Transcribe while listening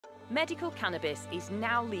Medical cannabis is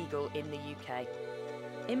now legal in the UK.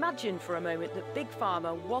 Imagine for a moment that Big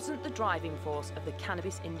Pharma wasn't the driving force of the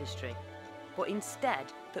cannabis industry, but instead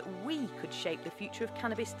that we could shape the future of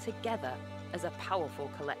cannabis together as a powerful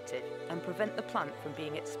collective and prevent the plant from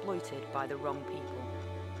being exploited by the wrong people.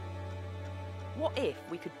 What if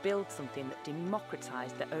we could build something that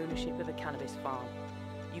democratised the ownership of a cannabis farm?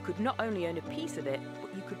 You could not only own a piece of it,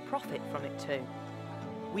 but you could profit from it too.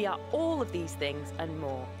 We are all of these things and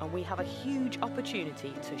more, and we have a huge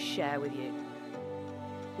opportunity to share with you.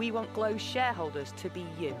 We want GLO's shareholders to be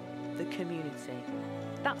you, the community.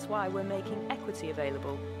 That's why we're making equity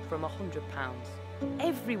available from £100.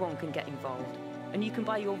 Everyone can get involved, and you can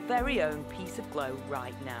buy your very own piece of GLO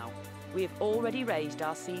right now. We have already raised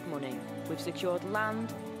our seed money. We've secured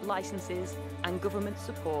land, licenses, and government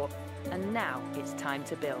support, and now it's time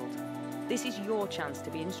to build. This is your chance to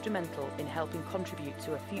be instrumental in helping contribute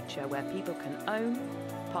to a future where people can own,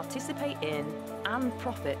 participate in, and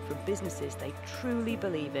profit from businesses they truly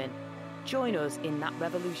believe in. Join us in that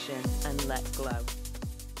revolution and let GLO.